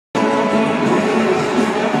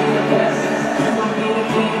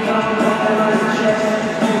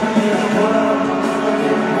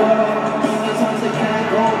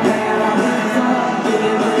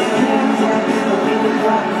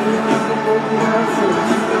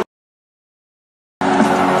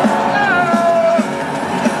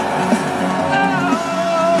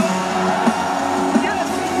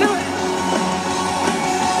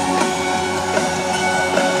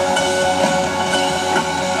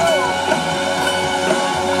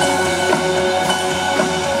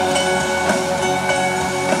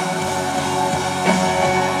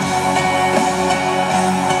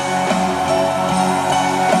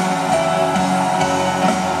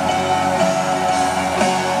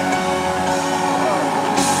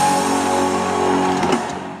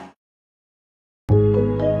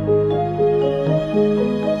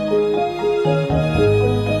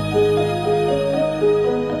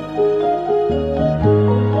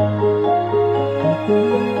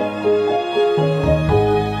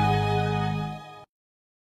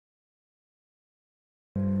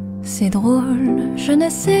C'est drôle, je ne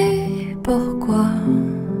sais pourquoi.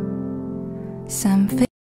 Ça me fait.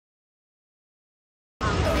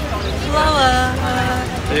 Flower.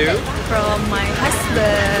 To? From my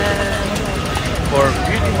husband. For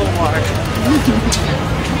beautiful wife.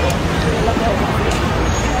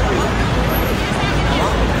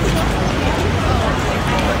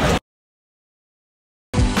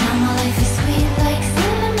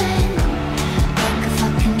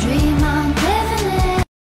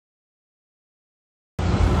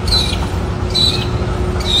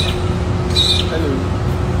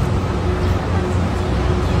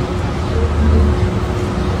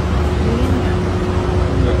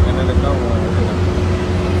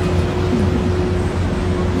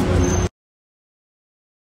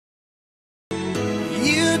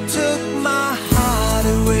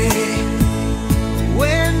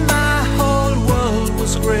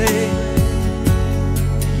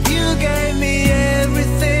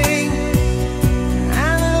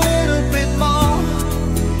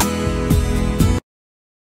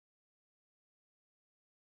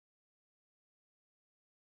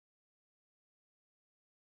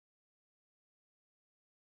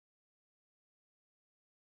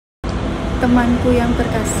 Temanku yang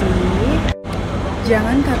terkasih,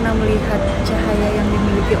 jangan karena melihat cahaya yang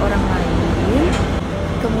dimiliki orang lain,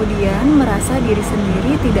 kemudian merasa diri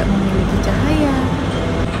sendiri tidak memiliki cahaya.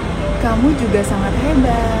 Kamu juga sangat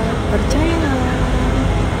hebat, percayalah.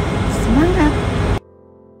 Semangat!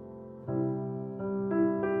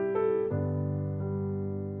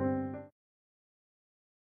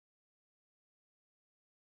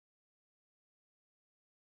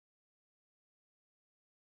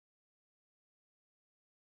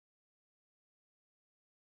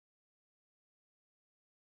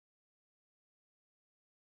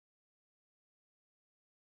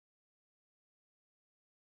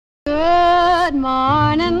 Good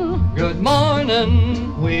morning. Good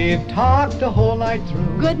morning. We've talked the whole night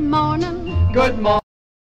through. Good morning. Good morning.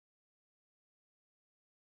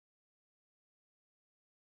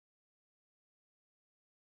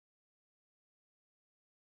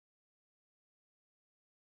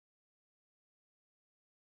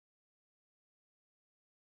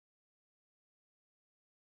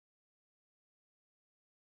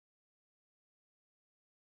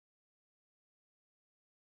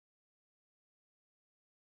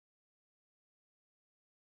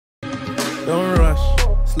 Don't rush,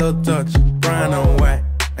 slow touch, brown and white.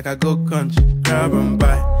 Like I go country, grab and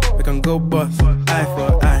buy. We can go bust, eye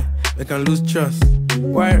for eye. We can lose trust.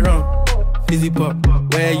 White rum, fizzy pop.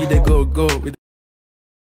 Where you they go with.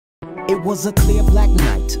 It was a clear black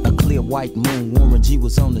night, a clear white moon. Warren G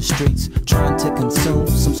was on the streets, trying to consume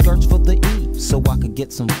some skirts for the E, so I could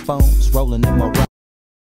get some phones rolling in my ride.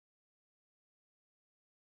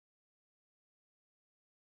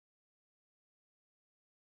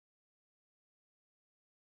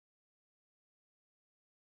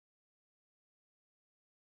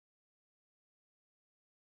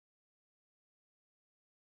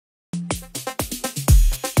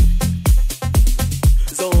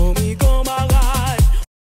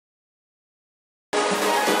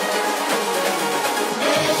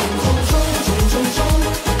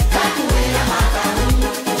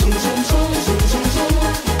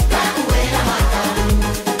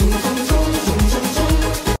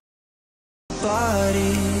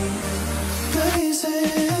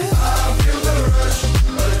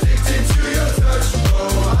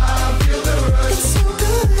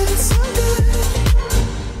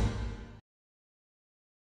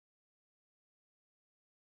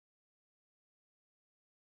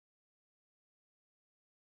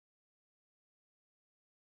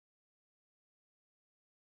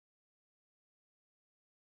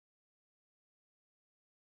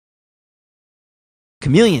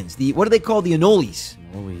 Chameleons, what are they called? The anoles.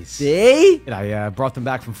 Anoles. See? I brought them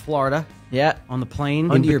back from Florida. Yeah, on the plane.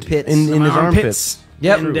 Under your pits. In his armpits.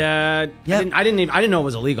 Yep. And I didn't know it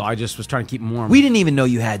was illegal. I just was trying to keep them warm. We didn't even know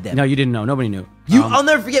you had them. No, you didn't know. Nobody knew. I'll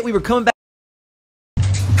never forget. We were coming back.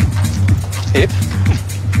 Hip.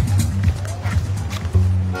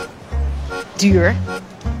 Duur.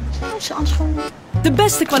 De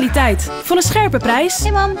beste kwaliteit voor een scherpe prijs.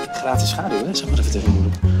 Hey mam. Gratis schaduw, hè? Zeg maar even tegen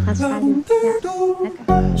moeder. Gratis schaduw. Ja,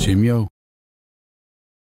 lekker. Simio.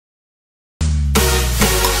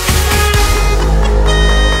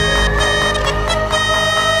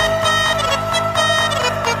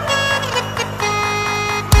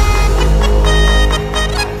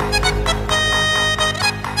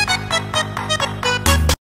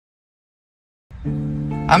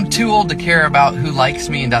 I'm too old to care about who likes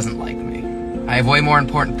me and doesn't like me. I have way more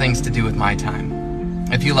important things to do with my time.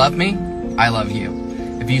 If you love me, I love you.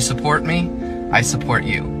 If you support me, I support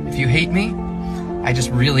you. If you hate me, I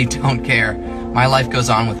just really don't care. My life goes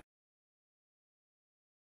on with